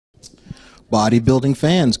Bodybuilding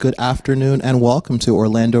fans, good afternoon and welcome to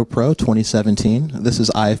Orlando Pro 2017. This is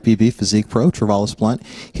IFBB Physique Pro, Travales Blount,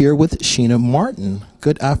 here with Sheena Martin.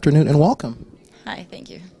 Good afternoon and welcome. Hi, thank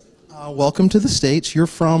you. Welcome to the States. You're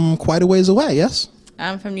from quite a ways away, yes?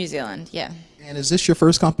 I'm from New Zealand, yeah. And is this your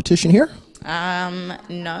first competition here?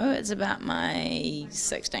 No, it's about my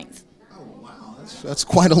 16th. Oh, wow, that's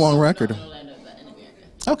quite a long record.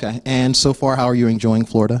 Okay, and so far, how are you enjoying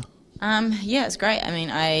Florida? Yeah, it's great. I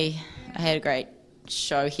mean, I had a great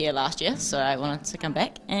show here last year, so I wanted to come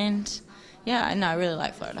back, and yeah, I really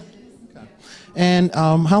like Florida. Okay. And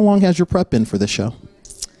how long has your prep been for this show?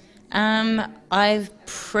 I've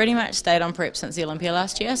pretty much stayed on prep since the Olympia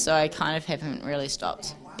last year, so I kind of haven't really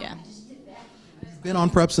stopped, yeah. You've been on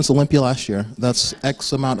prep since Olympia last year. That's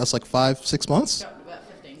X amount, that's like 5-6 months? About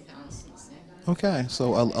 15 pounds since then. Okay,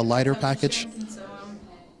 so a lighter package.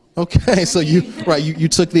 Okay, so you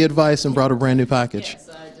took the advice and brought a brand new package. Yeah,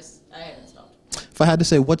 so I haven't stopped. If I had to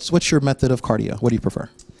say, what's your method of cardio? What do you prefer?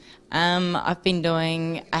 I've been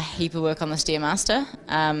doing a heap of work on the Stairmaster,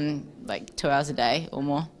 like 2 hours a day or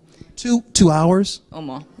more. 2 hours? Or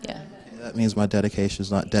more, yeah. That means my dedication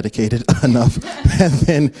is not dedicated enough. And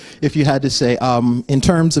then if you had to say, in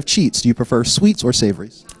terms of cheats, do you prefer sweets or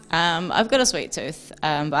savories? I've got a sweet tooth,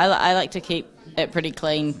 but I like to keep it pretty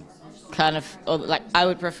clean, kind of, or like I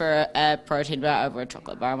would prefer a protein bar over a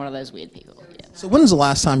chocolate bar. I'm one of those weird people, yeah. So when was the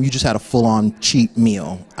last time you just had a full-on cheat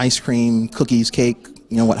meal? Ice cream, cookies, cake,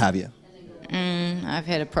 what have you? I've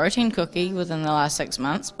had a protein cookie within the last 6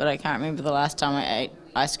 months, but I can't remember the last time I ate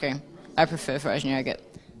ice cream. I prefer frozen yogurt.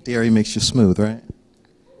 Dairy makes you smooth, right?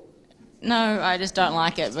 No, I just don't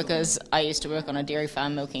like it because I used to work on a dairy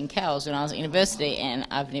farm milking cows when I was at university, and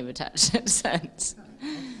I've never touched it since.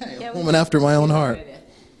 Hey, a woman after my own heart.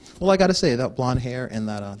 Well, I got to say, that blonde hair and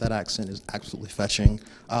that accent is absolutely fetching.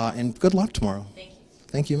 And good luck tomorrow. Thank you.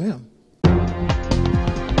 Thank you, ma'am.